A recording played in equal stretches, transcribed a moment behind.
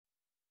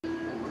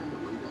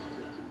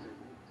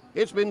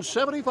It's been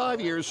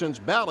 75 years since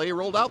Bally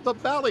rolled out the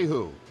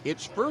Ballyhoo,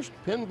 its first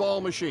pinball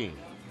machine.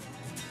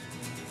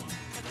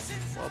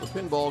 While the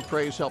pinball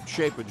craze helped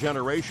shape a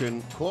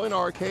generation, coin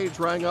arcades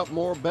rang up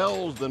more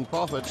bells than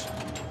profits.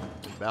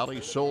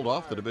 Bally sold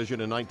off the division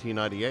in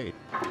 1998.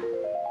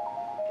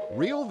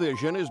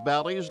 ReelVision is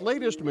Bally's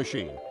latest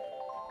machine.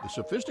 The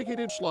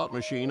sophisticated slot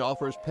machine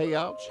offers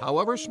payouts,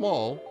 however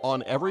small,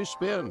 on every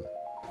spin.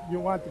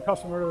 You want the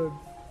customer to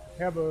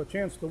have a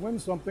chance to win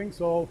something,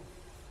 so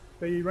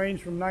they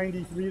range from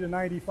 93 to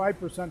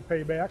 95%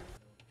 payback.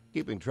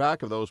 Keeping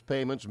track of those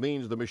payments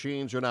means the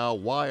machines are now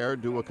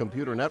wired to a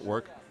computer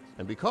network,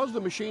 and because the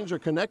machines are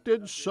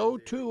connected, so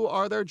too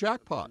are their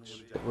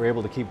jackpots. We're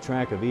able to keep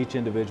track of each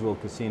individual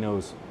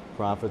casino's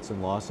profits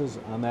and losses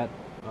on that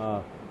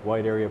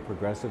wide area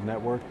progressive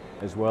network,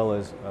 as well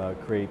as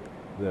create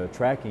the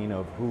tracking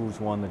of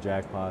who's won the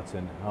jackpots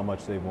and how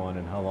much they've won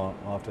and how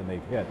often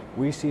they've hit.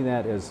 We see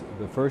that as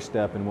the first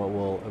step in what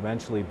will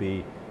eventually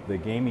be the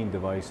gaming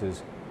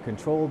devices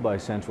controlled by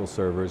central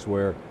servers,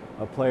 where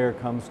a player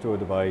comes to a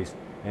device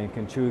and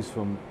can choose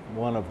from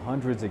one of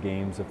hundreds of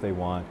games if they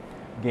want,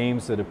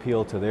 games that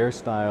appeal to their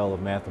style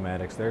of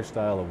mathematics, their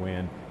style of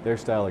win, their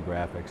style of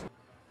graphics.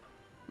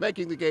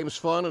 Making the games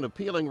fun and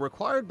appealing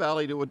required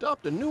Bally to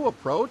adopt a new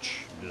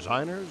approach.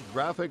 Designers,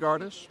 graphic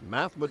artists,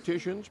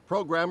 mathematicians,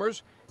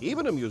 programmers,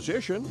 even a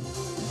musician,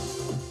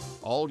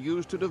 all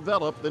used to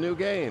develop the new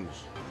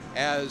games.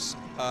 As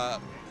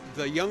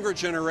the younger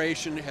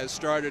generation has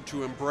started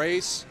to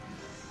embrace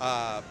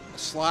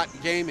slot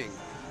gaming,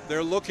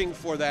 they're looking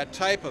for that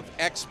type of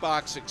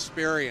Xbox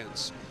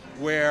experience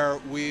where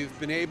we've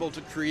been able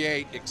to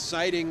create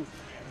exciting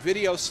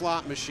video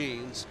slot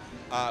machines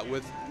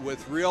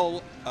with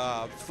real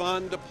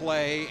fun to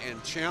play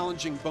and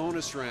challenging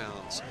bonus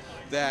rounds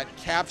that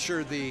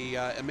capture the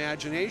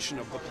imagination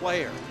of the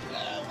player.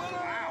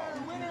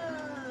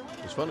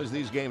 As fun as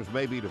these games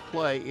may be to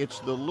play, it's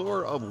the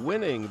lure of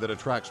winning that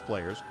attracts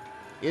players.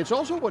 It's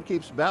also what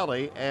keeps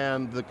Bally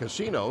and the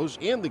casinos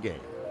in the game.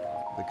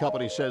 The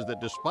company says that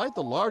despite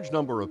the large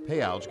number of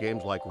payouts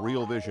games like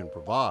ReelVision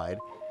provide,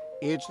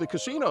 it's the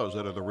casinos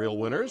that are the real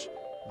winners.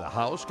 The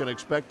house can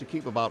expect to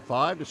keep about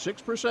 5 to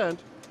 6%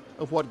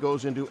 of what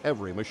goes into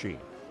every machine.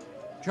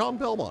 John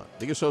Belmont,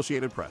 The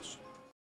Associated Press.